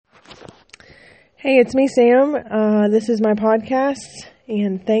Hey, it's me, Sam. This is my podcast,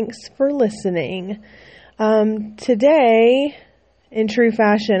 and thanks for listening. Today, in true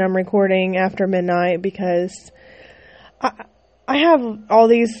fashion, I'm recording after midnight because I have all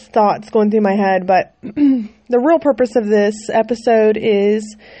these thoughts going through my head, but the real purpose of this episode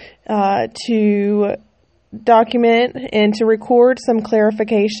is to document and to record some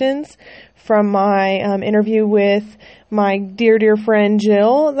clarifications from my interview with my dear friend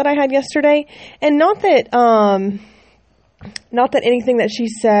Jill that I had yesterday. And not that anything that she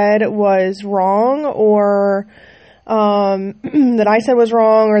said was wrong, or that I said was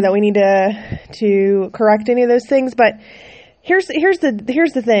wrong, or that we need to correct any of those things. But here's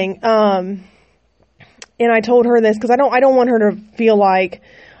the thing. And I told her this because I don't want her to feel like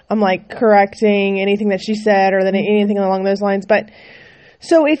I'm like correcting anything that she said or that anything along those lines. But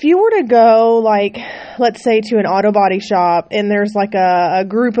so if you were to go, like, let's say to an auto body shop and there's like a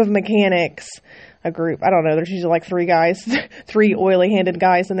group of mechanics, I don't know, there's usually like three oily-handed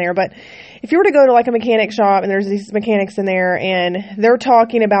guys in there. But if you were to go to like a mechanic shop and there's these mechanics in there and they're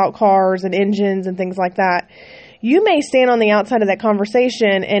talking about cars and engines and things like that, you may stand on the outside of that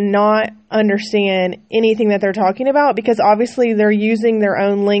conversation and not understand anything that they're talking about, because obviously they're using their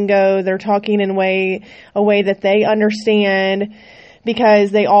own lingo. They're talking in a way that they understand, because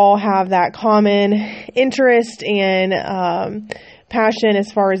they all have that common interest and passion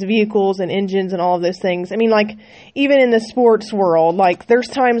as far as vehicles and engines and all of those things. I mean, like, even in the sports world, like, there's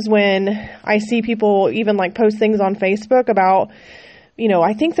times when I see people even like post things on Facebook about, you know,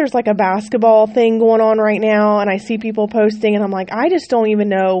 I think there's like a basketball thing going on right now, and I see people posting and I'm like, I just don't even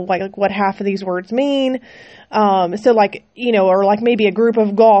know like what half of these words mean. So like, you know, or like maybe a group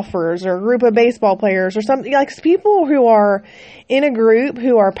of golfers or a group of baseball players or something, like people who are in a group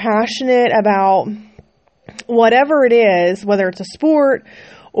who are passionate about whatever it is, whether it's a sport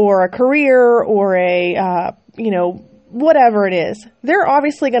or a career or a, whatever it is. They're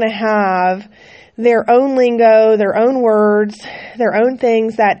obviously going to have their own lingo, their own words, their own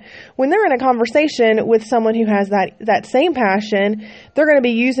things that when they're in a conversation with someone who has that same passion, they're going to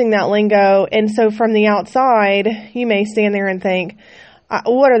be using that lingo. And so from the outside, you may stand there and think,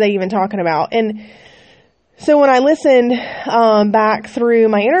 what are they even talking about? And so when I listened back through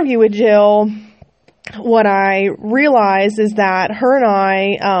my interview with Jill, what I realized is that her and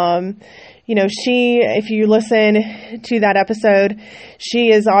I, if you listen to that episode,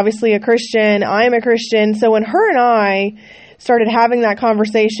 she is obviously a Christian. I am a Christian. So when her and I started having that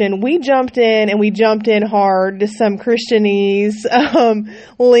conversation, we jumped in hard to some Christian-ese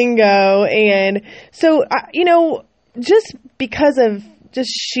lingo. And so, just because of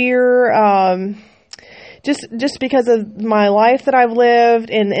sheer just because of my life that I've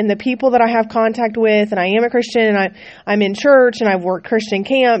lived and the people that I have contact with, and I am a Christian, and I'm in church, and I've worked Christian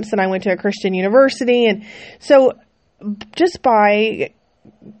camps, and I went to a Christian university. And so just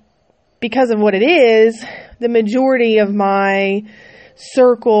because of what it is, the majority of my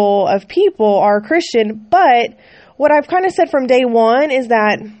circle of people are Christian. But what I've kind of said from day one is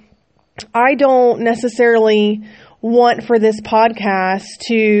that I don't necessarily want for this podcast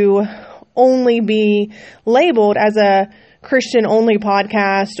to only be labeled as a Christian-only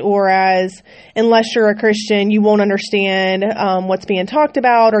podcast, or as, unless you're a Christian, you won't understand what's being talked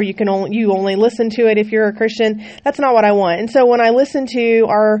about, or you only listen to it if you're a Christian. That's not what I want. And so when I listened to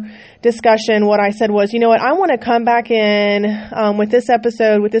our discussion, what I said was, you know what, I want to come back in with this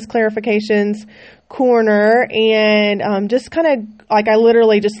episode, with this clarifications corner, and just kind of, like, I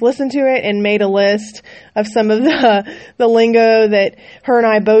literally just listened to it and made a list of some of the lingo that her and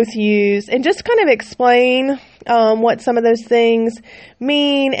I both use, and just kind of explain what some of those things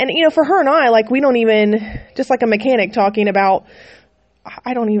mean. And, for her and I, like, we don't even, just like a mechanic talking about,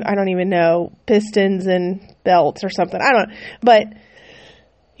 I don't even know, pistons and belts or something. But,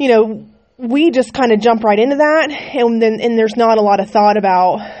 we just kind of jump right into that, and there's not a lot of thought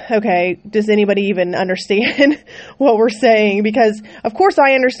about, okay, does anybody even understand what we're saying? Because of course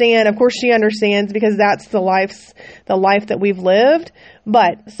I understand, of course she understands, because that's the life that we've lived.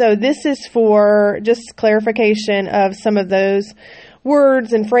 But so this is for just clarification of some of those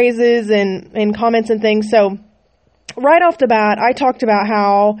words and phrases and comments and things. So right off the bat, I talked about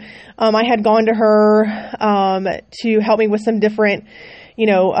how I had gone to her to help me with some different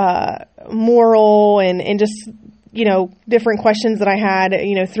moral and just, different questions that I had,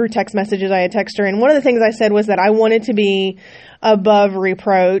 through text messages. I had texted her. And one of the things I said was that I wanted to be above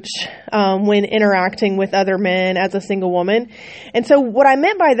reproach when interacting with other men as a single woman. And so what I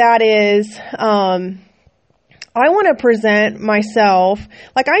meant by that is I want to present myself,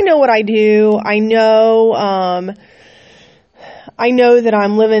 like, I know what I do. I know I know that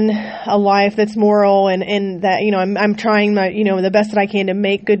I'm living a life that's moral and that, I'm trying the best that I can to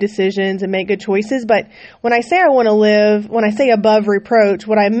make good decisions and make good choices. But when I say I want to live, when I say above reproach,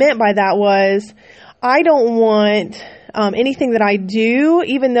 what I meant by that was I don't want anything that I do,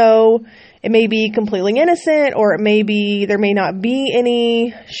 even though it may be completely innocent or there may not be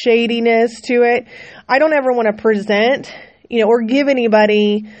any shadiness to it. I don't ever want to present, or give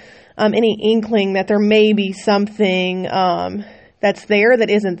anybody any inkling that there may be something that's there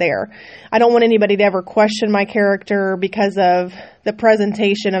that isn't there. I don't want anybody to ever question my character because of the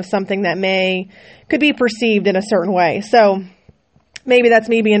presentation of something that could be perceived in a certain way. So maybe that's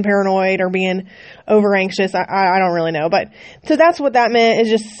me being paranoid or being over anxious. I don't really know. But so that's what that meant, is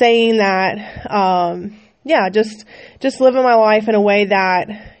just saying that, just living my life in a way that,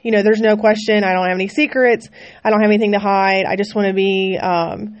 there's no question. I don't have any secrets. I don't have anything to hide. I just want to be,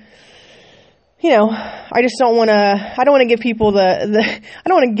 I don't want to give people I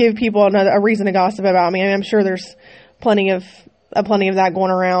don't want to give people a reason to gossip about me. I mean, I'm sure there's plenty of that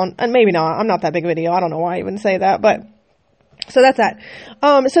going around, and maybe not. I'm not that big of a deal. I don't know why I even say that, but so that's that.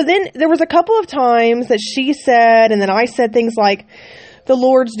 So then there was a couple of times that she said, and then I said things like, the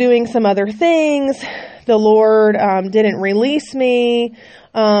Lord's doing some other things. The Lord, didn't release me.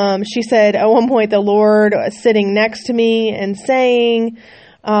 She said at one point, the Lord sitting next to me and saying,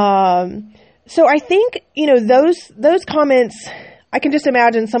 so I think, those comments, I can just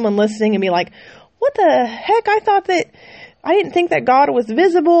imagine someone listening and be like, what the heck? I didn't think that God was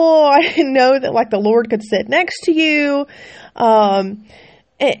visible. I didn't know that the Lord could sit next to you. And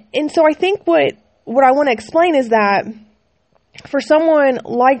so I think what I want to explain is that for someone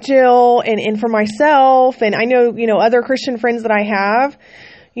like Jill and for myself, and I know, other Christian friends that I have,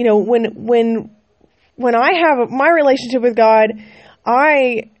 when I have my relationship with God,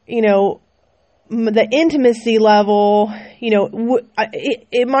 the intimacy level,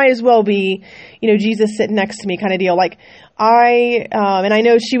 it might as well be, Jesus sitting next to me kind of deal. And I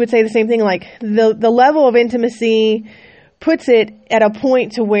know she would say the same thing, the level of intimacy puts it at a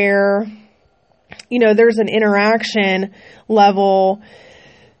point to where, there's an interaction level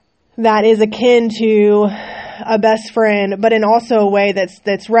that is akin to a best friend, but in also a way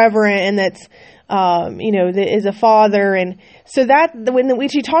that's reverent and that's, that is a father. And so that when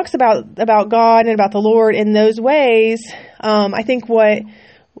she talks about God and about the Lord in those ways, I think what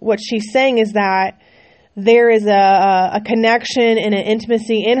she's saying is that there is a connection and an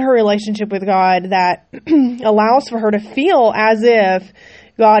intimacy in her relationship with God that allows for her to feel as if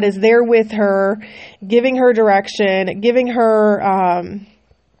God is there with her, giving her direction, giving her,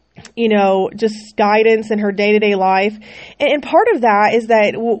 just guidance in her day-to-day life. And part of that is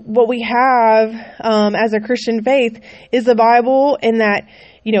that what we have as a Christian faith is the Bible, and that,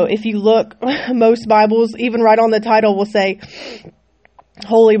 if you look, most Bibles, even right on the title, will say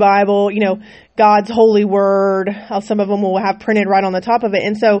Holy Bible, God's holy word. Some of them will have printed right on the top of it.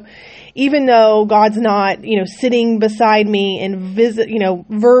 And so even though God's not, sitting beside me and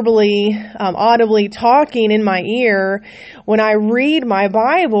verbally, audibly talking in my ear, when I read my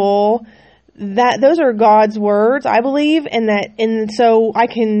Bible, those are God's words, I believe. And so I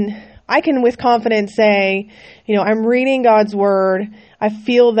can with confidence say, I'm reading God's word. I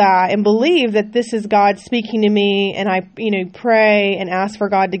feel that and believe that this is God speaking to me, and I, pray and ask for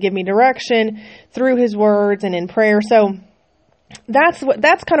God to give me direction through His words and in prayer. So that's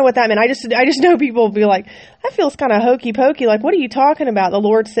kind of what that meant. I just know people will be like, that feels kind of hokey pokey. Like, what are you talking about? The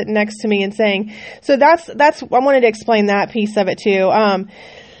Lord sitting next to me and saying. So that's I wanted to explain that piece of it too.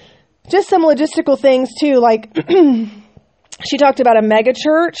 Just some logistical things too, like. She talked about a mega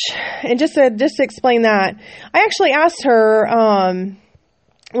church, and just to explain that, I actually asked her,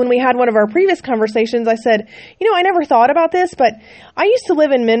 when we had one of our previous conversations, I said, I never thought about this, but I used to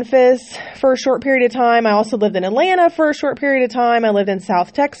live in Memphis for a short period of time. I also lived in Atlanta for a short period of time. I lived in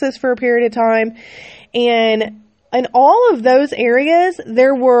South Texas for a period of time. And in all of those areas,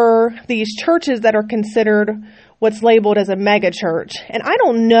 there were these churches that are considered what's labeled as a mega church. And I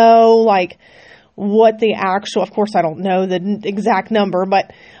don't know, what the actual, of course I don't know the exact number,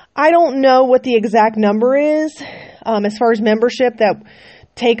 but I don't know what the exact number is as far as membership that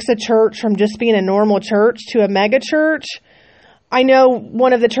takes a church from just being a normal church to a mega church. I know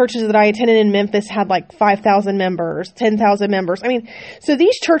one of the churches that I attended in Memphis had 5,000 members, 10,000 members. I mean, so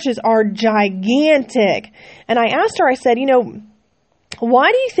these churches are gigantic. And I asked her, I said,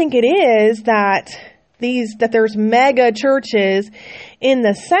 why do you think it is that there's mega churches in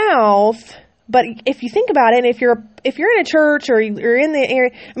the South? But if you think about it, and if you're in a church or you're in the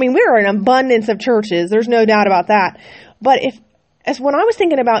area, I mean, we're an abundance of churches. There's no doubt about that. But when I was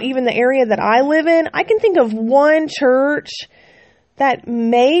thinking about even the area that I live in, I can think of one church that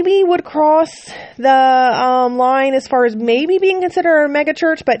maybe would cross the line as far as maybe being considered a mega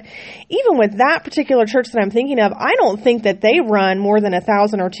church. But even with that particular church that I'm thinking of, I don't think that they run more than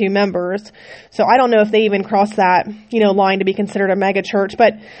 1,000 or 2 members. So I don't know if they even cross that, line to be considered a mega church.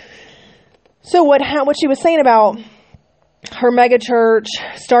 But so what she was saying about her mega church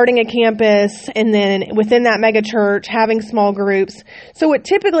starting a campus, and then within that mega church having small groups. So what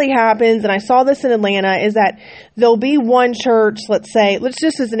typically happens, and I saw this in Atlanta, is that there'll be one church, let's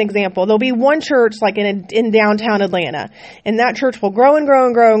just as an example, there'll be one church like in downtown Atlanta, and that church will grow and grow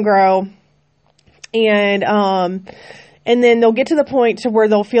and grow and grow. And then they'll get to the point to where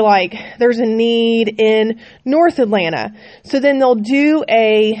they'll feel like there's a need in North Atlanta. So then they'll do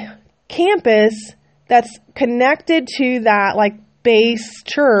a campus that's connected to that like base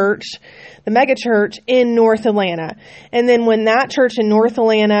church, the mega church in North Atlanta. And then when that church in North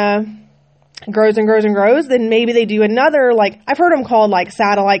Atlanta grows and grows and grows, then maybe they do another, like I've heard them called like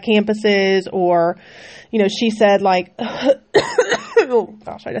satellite campuses, or, she said like, oh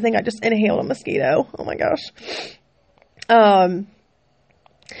gosh, I think I just inhaled a mosquito. Oh my gosh. So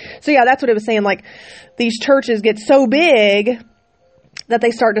yeah, that's what it was saying. Like these churches get so big that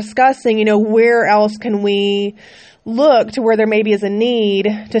they start discussing, where else can we look to where there maybe is a need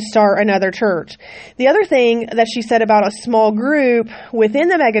to start another church. The other thing that she said about a small group within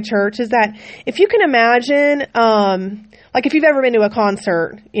the mega church is that if you can imagine, like if you've ever been to a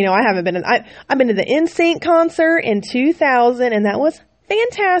concert, I haven't been, I've been to the NSYNC concert in 2000, and that was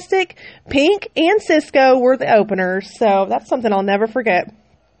fantastic. Pink and Cisco were the openers, so that's something I'll never forget.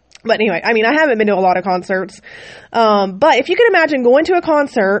 But anyway, I haven't been to a lot of concerts. But if you can imagine going to a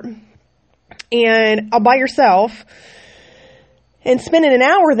concert and by yourself and spending an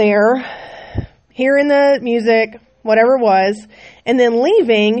hour there, hearing the music, whatever it was, and then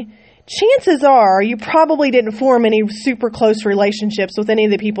leaving, chances are you probably didn't form any super close relationships with any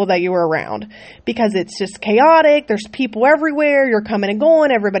of the people that you were around, because it's just chaotic. There's people everywhere. You're coming and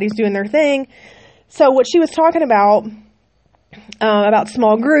going. Everybody's doing their thing. So what she was talking about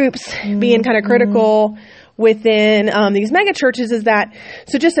small groups being kind of critical within these mega churches is that,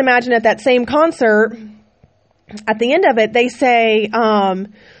 so just imagine at that same concert, at the end of it, they say,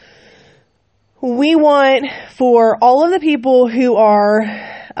 we want for all of the people who are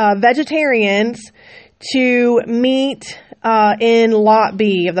vegetarians to meet in lot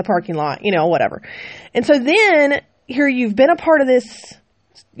B of the parking lot, whatever. And so then here you've been a part of this,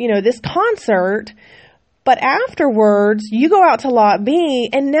 this concert, but afterwards, you go out to lot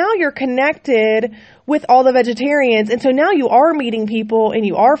B, and now you're connected with all the vegetarians. And so now you are meeting people, and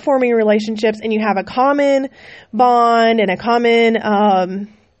you are forming relationships, and you have a common bond and a common,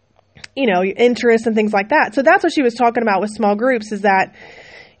 interests and things like that. So that's what she was talking about with small groups, is that,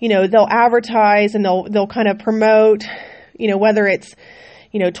 they'll advertise and they'll kind of promote, whether it's,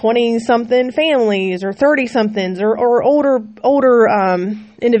 20-something families or 30-somethings or older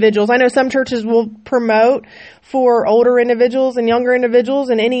individuals. I know some churches will promote for older individuals and younger individuals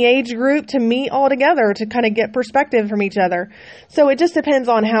in any age group to meet all together to kind of get perspective from each other. So it just depends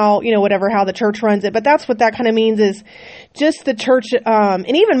on how, how the church runs it. But that's what that kind of means, is just the church, and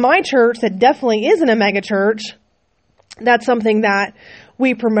even my church that definitely isn't a mega church, that's something that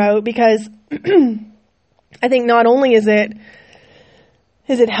we promote, because I think not only is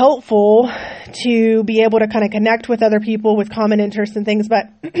it helpful to be able to kind of connect with other people with common interests and things, but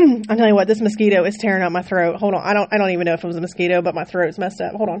I'm telling you what, this mosquito is tearing out my throat. Hold on. I don't even know if it was a mosquito, but my throat's messed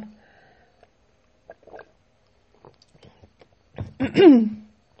up. Hold on.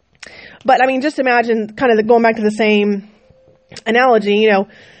 But just imagine kind of going back to the same analogy,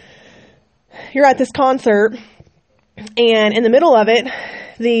 you're at this concert, and in the middle of it,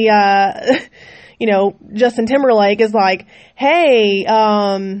 the, Justin Timberlake is like, hey,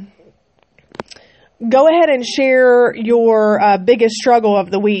 go ahead and share your biggest struggle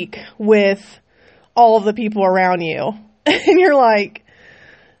of the week with all of the people around you. And you're like,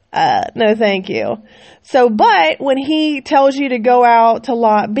 no, thank you. So, but when he tells you to go out to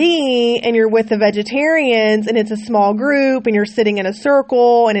lot B and you're with the vegetarians and it's a small group and you're sitting in a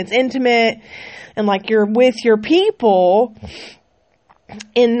circle and it's intimate and like you're with your people,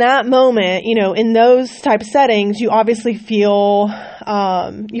 in that moment, in those type of settings, you obviously feel,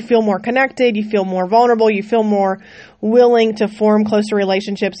 more connected, you feel more vulnerable, you feel more willing to form closer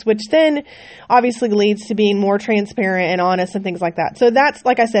relationships, which then obviously leads to being more transparent and honest and things like that. So that's,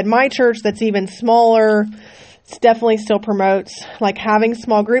 like I said, my church that's even smaller, definitely still promotes like having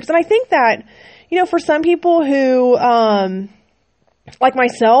small groups. And I think that, for some people who, like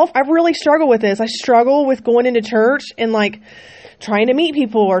myself, I really struggle with this. I struggle with going into church and like trying to meet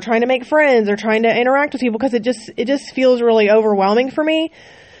people or trying to make friends or trying to interact with people, because it just feels really overwhelming for me.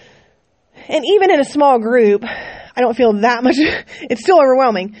 And even in a small group, I don't feel that much. It's still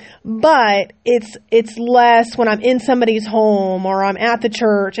overwhelming, but it's less when I'm in somebody's home or I'm at the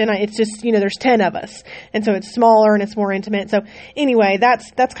church and it's just, there's 10 of us. And so it's smaller and it's more intimate. So anyway,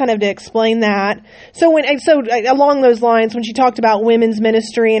 that's kind of to explain that. So along those lines, when she talked about women's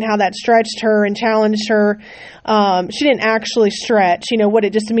ministry and how that stretched her and challenged her, she didn't actually stretch. What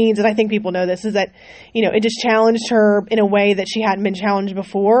it just means, and I think people know this, is that, it just challenged her in a way that she hadn't been challenged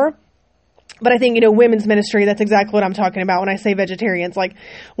before. But I think, women's ministry, that's exactly what I'm talking about when I say vegetarians. Like,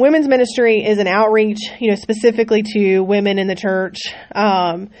 women's ministry is an outreach, specifically to women in the church.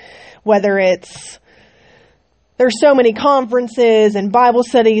 Whether there's so many conferences and Bible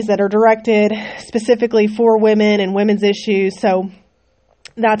studies that are directed specifically for women and women's issues. So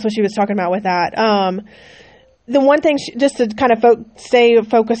that's what she was talking about with that. The one thing, just to kind of stay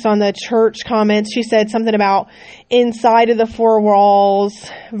focused on the church comments, she said something about inside of the four walls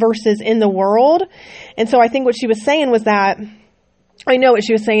versus in the world. And so I think what she was saying was that, I know what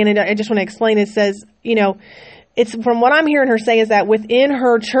she was saying, and I just want to explain. It says, it's from what I'm hearing her say is that within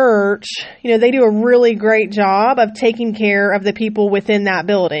her church, they do a really great job of taking care of the people within that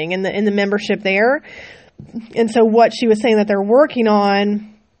building and the membership there. And so what she was saying that they're working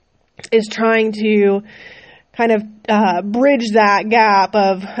on is trying to kind of bridge that gap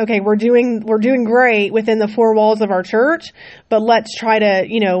of, okay, we're doing great within the four walls of our church, but let's try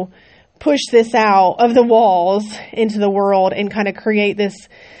to, push this out of the walls into the world and kind of create this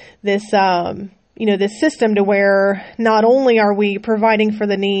system to where not only are we providing for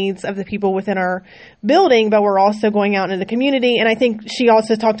the needs of the people within our building, but we're also going out into the community. And I think she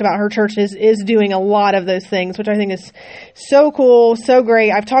also talked about her church is doing a lot of those things, which I think is so cool, so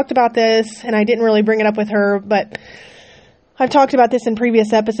great. I've talked about this, and I didn't really bring it up with her, but I've talked about this in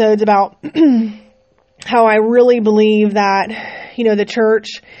previous episodes about how I really believe that, the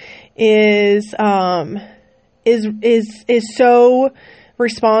church is so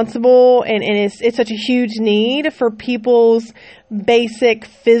responsible and it's such a huge need for people's basic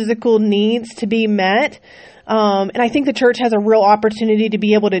physical needs to be met. And I think the church has a real opportunity to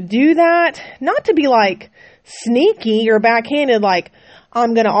be able to do that, not to be like sneaky or backhanded, like,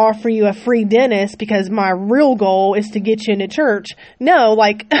 I'm going to offer you a free dentist because my real goal is to get you into church. No,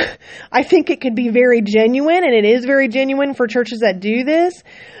 like, I think it could be very genuine, and it is very genuine for churches that do this.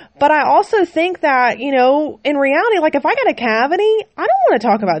 But I also think that, in reality, like, if I got a cavity, I don't want to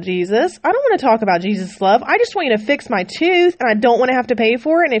talk about Jesus. I don't want to talk about Jesus' love. I just want you to fix my tooth, and I don't want to have to pay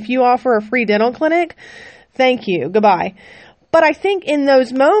for it. And if you offer a free dental clinic, thank you. Goodbye. But I think in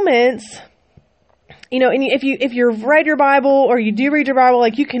those moments, and if you've read your Bible or you do read your Bible,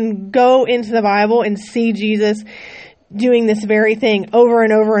 like, you can go into the Bible and see Jesus doing this very thing over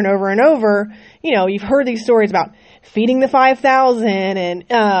and over and over and over. You've heard these stories about feeding the 5,000 and,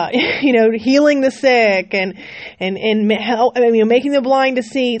 healing the sick and making the blind to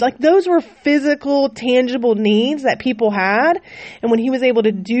see. Like, those were physical, tangible needs that people had. And when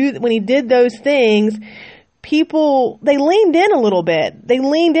he did those things, they leaned in a little bit. They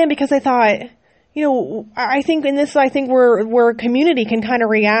leaned in because they thought, I think where a community can kind of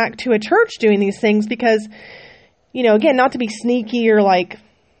react to a church doing these things because, again, not to be sneaky or like,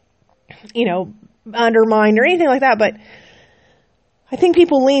 undermined or anything like that, but I think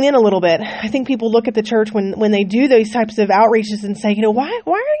people lean in a little bit. I think people look at the church when they do those types of outreaches and say, why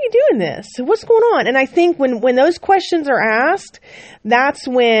are you doing this? What's going on? And I think when those questions are asked, that's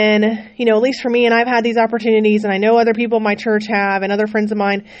when, at least for me, and I've had these opportunities, and I know other people in my church have, and other friends of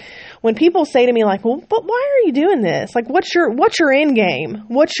mine, when people say to me, like, well, but why are you doing this? Like, what's your end game?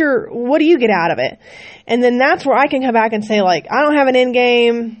 What do you get out of it? And then that's where I can come back and say, like, I don't have an end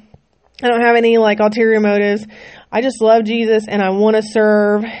game. I don't have any like ulterior motives. I just love Jesus and I want to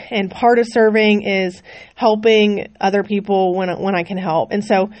serve. And part of serving is helping other people when I can help. And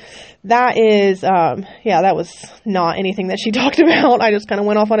so that is, that was not anything that she talked about. I just kind of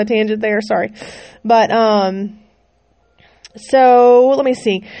went off on a tangent there. Sorry. But, so let me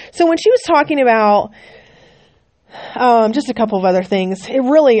see. So when she was talking about, just a couple of other things. I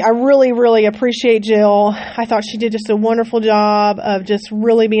really appreciate Jill. I thought she did just a wonderful job of just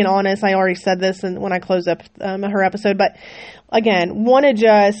really being honest. I already said this when I closed up her episode, but again, want to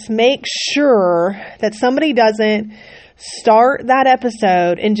just make sure that somebody doesn't start that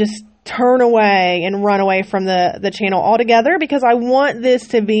episode and just turn away and run away from the channel altogether, because I want this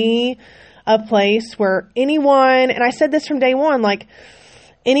to be a place where anyone, and I said this from day one, like,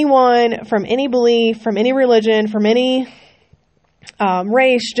 anyone from any belief, from any religion, from any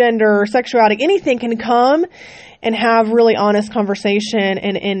race, gender, sexuality, anything, can come and have really honest conversation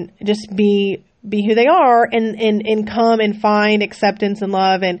and just be who they are and come and find acceptance and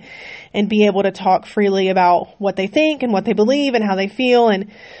love and be able to talk freely about what they think and what they believe and how they feel.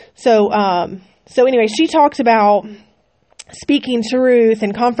 And so anyway, she talks about speaking truth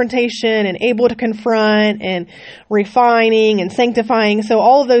and confrontation and able to confront and refining and sanctifying. So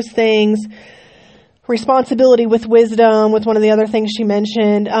all of those things, responsibility with wisdom, with one of the other things she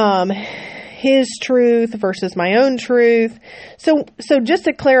mentioned, his truth versus my own truth. So just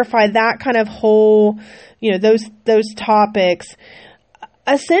to clarify that kind of whole, those topics,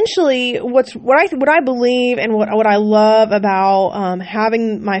 essentially what I believe and what I love about,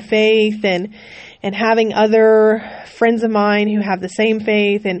 having my faith and having other friends of mine who have the same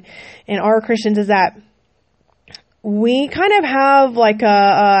faith and are Christians is that we kind of have like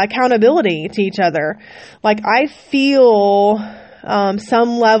a accountability to each other. Like I feel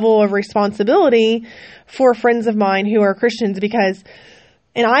some level of responsibility for friends of mine who are Christians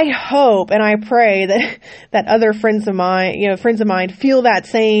and I hope and I pray that other friends of mine feel that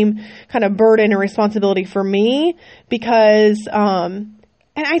same kind of burden and responsibility for me because, and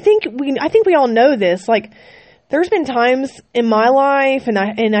I think we all know this, like there's been times in my life and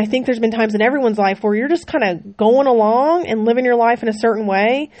I think there's been times in everyone's life where you're just kind of going along and living your life in a certain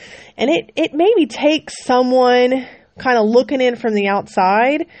way. And it maybe takes someone kind of looking in from the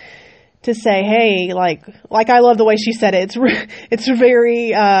outside to say, hey, like I love the way she said it. It's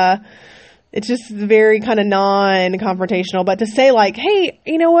very, it's just very kind of non-confrontational, but to say like, hey,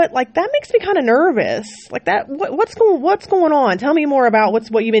 you know what? Like that makes me kind of nervous. Like that, what's going on? Tell me more about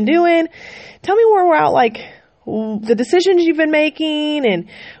what you've been doing. Tell me more about like the decisions you've been making and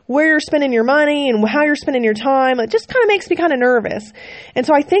where you're spending your money and how you're spending your time. It just kind of makes me kind of nervous. And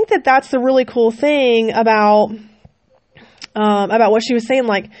so I think that that's the really cool thing about what she was saying,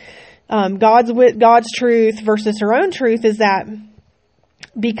 like, God's truth versus her own truth is that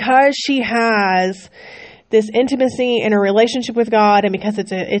because she has this intimacy and a relationship with God, and because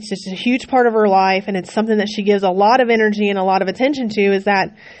it's just a huge part of her life, and it's something that she gives a lot of energy and a lot of attention to, is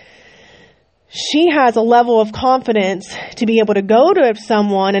that she has a level of confidence to be able to go to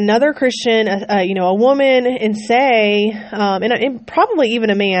someone, another Christian, a woman, and say, and probably even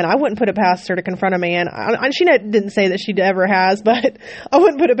a man. I wouldn't put it past her to confront a man. She didn't say that she ever has, but I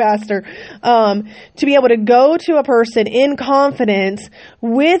wouldn't put it past her, to be able to go to a person in confidence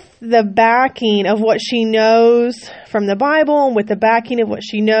with the backing of what she knows from the Bible and with the backing of what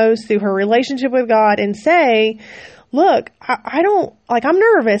she knows through her relationship with God, and say, look, I'm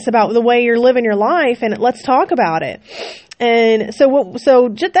nervous about the way you're living your life, and let's talk about it. And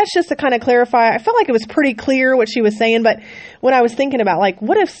that's just to kind of clarify. I felt like it was pretty clear what she was saying, but when I was thinking about, like,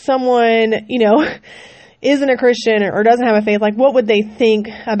 what if someone, isn't a Christian or doesn't have a faith, like, what would they think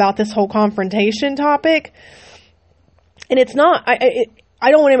about this whole confrontation topic? And it's not, I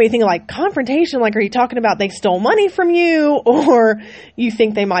don't want anybody to think like confrontation, like, are you talking about they stole money from you, or you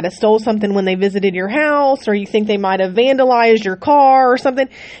think they might have stole something when they visited your house, or you think they might have vandalized your car or something?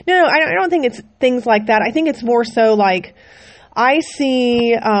 No, I don't think it's things like that. I think it's more so like, I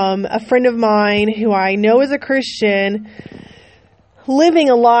see a friend of mine who I know is a Christian living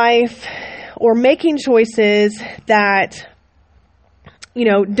a life or making choices that,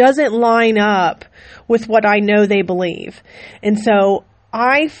 doesn't line up with what I know they believe. And so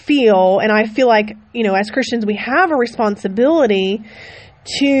I feel like, as Christians, we have a responsibility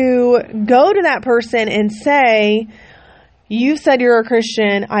to go to that person and say, you said you're a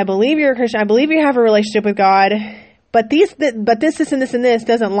Christian. I believe you're a Christian. I believe you have a relationship with God, but this, and this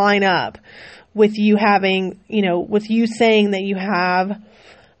doesn't line up with you having, with you saying that you have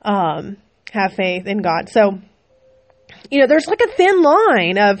faith in God. So, there's like a thin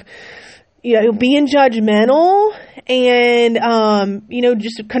line of, being judgmental and,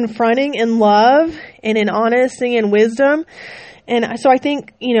 just confronting in love and in honesty and wisdom. And so I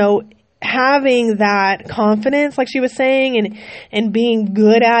think, having that confidence, like she was saying, and being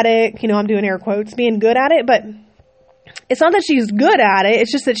good at it, I'm doing air quotes, being good at it, but it's not that she's good at it.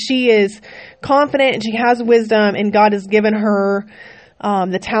 It's just that she is confident and she has wisdom, and God has given her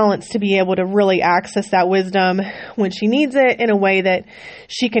the talents to be able to really access that wisdom when she needs it in a way that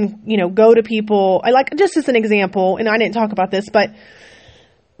she can, go to people. Just as an example, and I didn't talk about this, but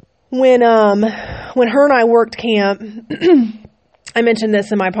when her and I worked camp, I mentioned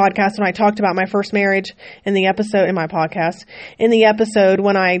this in my podcast when I talked about my first marriage in the episode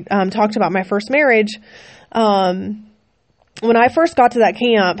when I talked about my first marriage, when I first got to that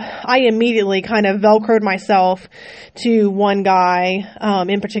camp, I immediately kind of Velcroed myself to one guy,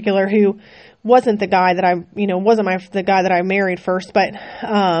 in particular, who wasn't the guy that the guy that I married first, but,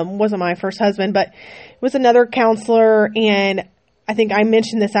 wasn't my first husband, but it was another counselor. And I think I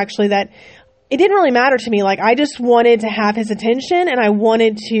mentioned this actually, that it didn't really matter to me. Like, I just wanted to have his attention, and I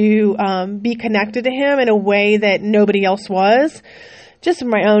wanted to, be connected to him in a way that nobody else was, just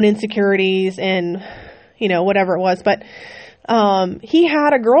my own insecurities and, whatever it was. But, he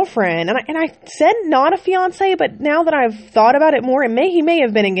had a girlfriend, and I said not a fiance, but now that I've thought about it more, he may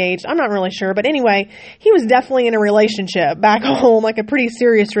have been engaged. I'm not really sure. But anyway, he was definitely in a relationship back home, like a pretty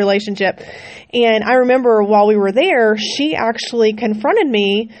serious relationship. And I remember while we were there, she actually confronted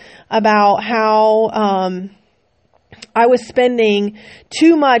me about how, I was spending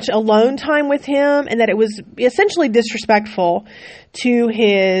too much alone time with him, and that it was essentially disrespectful to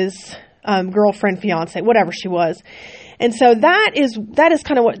his, girlfriend, fiance, whatever she was. And so that is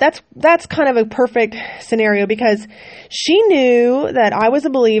kind of that's kind of a perfect scenario, because she knew that I was a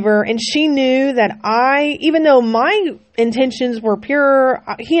believer, and she knew that even though my intentions were pure,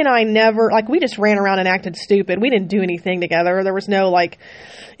 he and I never, we just ran around and acted stupid. We didn't do anything together. There was no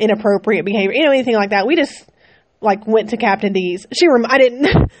inappropriate behavior, anything like that. We just went to Captain D's. I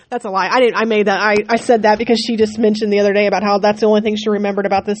didn't, that's a lie. I made that. I said that because she just mentioned the other day about how that's the only thing she remembered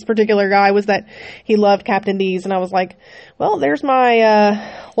about this particular guy was that he loved Captain D's. And I was like, well, there's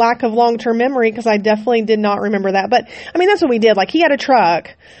my, lack of long-term memory, because I definitely did not remember that. But that's what we did. He had a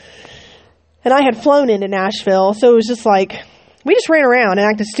truck, and I had flown into Nashville. So it was just we just ran around and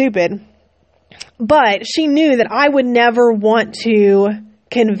acted stupid. But she knew that I would never want to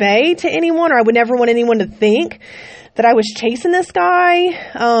convey to anyone, or I would never want anyone to think that I was chasing this guy,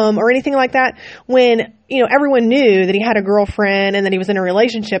 or anything like that, when, everyone knew that he had a girlfriend and that he was in a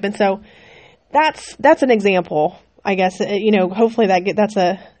relationship. And so that's an example, I guess, hopefully that's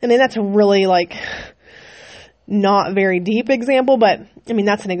a really not very deep example, but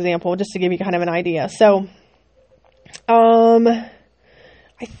that's an example just to give you kind of an idea. So, I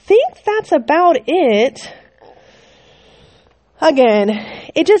think that's about it. Again,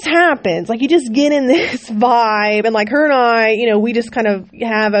 it just happens. You just get in this vibe, and her and I, we just kind of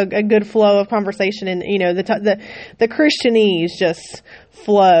have a good flow of conversation, and, the Christian-ese just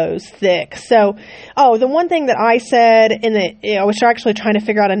flows thick. So, the one thing that I said I was actually trying to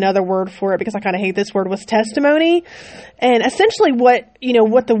figure out another word for it, because I kind of hate this word, was testimony. And essentially what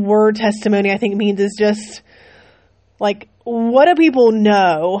the word testimony I think means is just what do people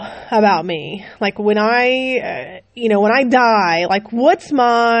know about me? When I, when I die, what's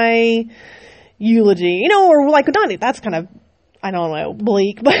my eulogy? Or that's kind of, I don't know,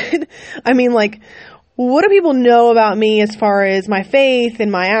 bleak, but what do people know about me as far as my faith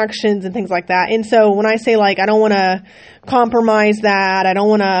and my actions and things like that? And so when I say I don't want to compromise that, I don't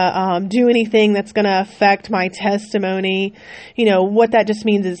want to do anything that's going to affect my testimony, what that just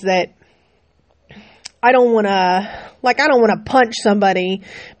means is that I don't want to punch somebody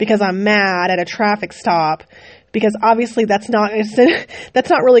because I'm mad at a traffic stop, because obviously that's not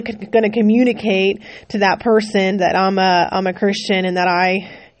really going to communicate to that person that I'm a Christian, and that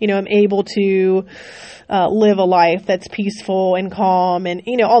I, am able to live a life that's peaceful and calm, and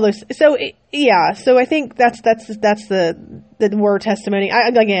all those. So so I think that's the word testimony. I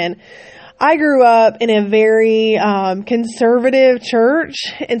grew up in a very conservative church,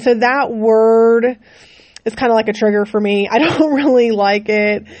 and so that word is kind of like a trigger for me. I don't really like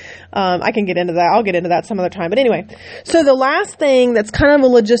it. I can get into that. I'll get into that some other time. But anyway, so the last thing that's kind of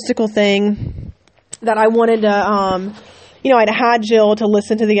a logistical thing that I wanted to, I'd had Jill to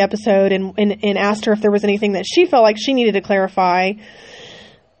listen to the episode and asked her if there was anything that she felt like she needed to clarify.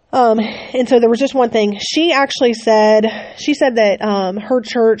 And so there was just one thing. She said that, her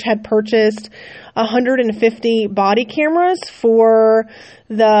church had purchased 150 body cameras for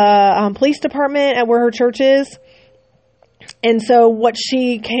the, police department at where her church is. And so what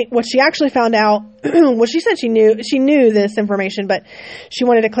she actually found out, well, she said she knew this information, but she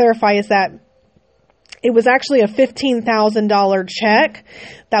wanted to clarify is that it was actually a $15,000 check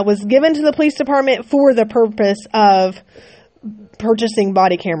that was given to the police department for the purpose of purchasing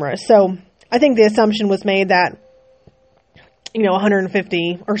body cameras. So I think the assumption was made that,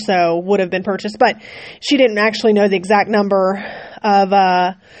 150 or so would have been purchased, but she didn't actually know the exact number of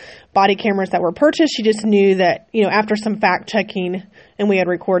body cameras that were purchased. She just knew that, after some fact checking, and we had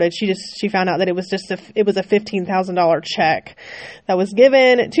recorded, she found out that it was a $15,000 check that was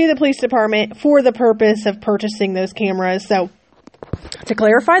given to the police department for the purpose of purchasing those cameras. So to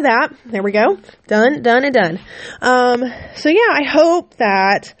clarify that, there we go. Done and done. So yeah, I hope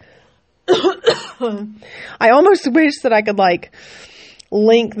that I almost wish that I could like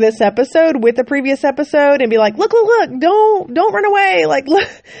link this episode with the previous episode and be like, look, don't run away. Like,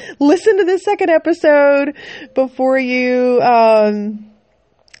 listen to this second episode before you,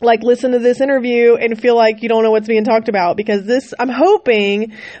 listen to this interview and feel like you don't know what's being talked about, because I'm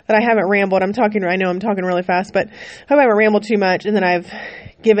hoping that I haven't rambled. I know I'm talking really fast, but I hope I haven't rambled too much and then I've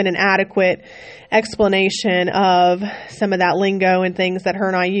given an adequate explanation of some of that lingo and things that her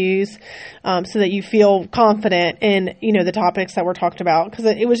and I use, so that you feel confident in, the topics that were talked about. Cause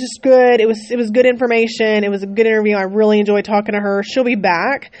it was just good. It was good information. It was a good interview. I really enjoyed talking to her. She'll be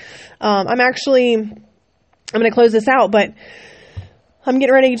back. I'm going to close this out, but I'm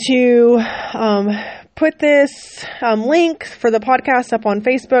getting ready to, put this, link for the podcast up on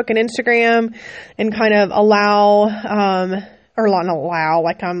Facebook and Instagram and kind of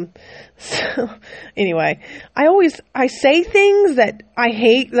anyway, I say things that I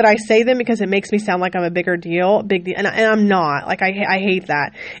hate that I say them because it makes me sound like I'm a big deal, and I'm not. Like, I hate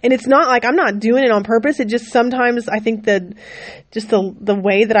that. And it's not like I'm not doing it on purpose. It just sometimes I think the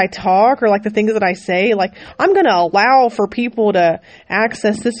way that I talk or like the things that I say, like, I'm going to allow for people to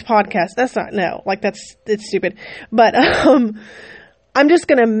access this podcast. It's stupid. But, I'm just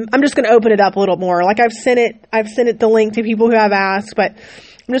gonna open it up a little more. Like, I've sent it the link to people who have asked, but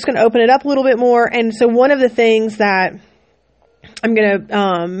I'm just gonna open it up a little bit more. And so one of the things that I'm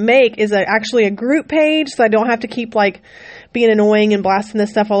gonna make is actually a group page, so I don't have to keep like being annoying and blasting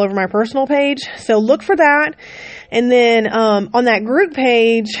this stuff all over my personal page. So look for that. And then on that group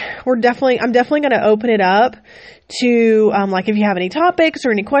page, I'm definitely gonna open it up to, like, if you have any topics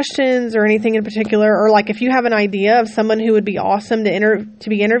or any questions or anything in particular, or like if you have an idea of someone who would be awesome to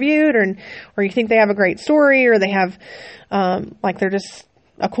be interviewed, or you think they have a great story, or they have, like, they're just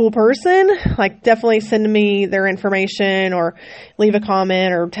a cool person, like, definitely send me their information or leave a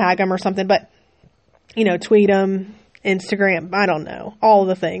comment or tag them or something. But, tweet them, Instagram, I don't know, all of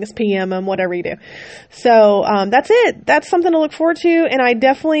the things, PM them, whatever you do. So, that's it. That's something to look forward to. And I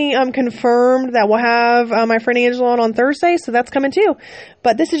definitely, confirmed that we'll have, my friend Angela on Thursday. So that's coming too.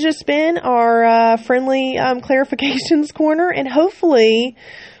 But this has just been our, friendly, clarifications corner. And hopefully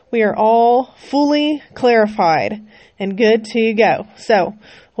we are all fully clarified and good to go. So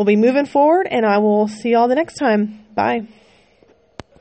we'll be moving forward, and I will see y'all the next time. Bye.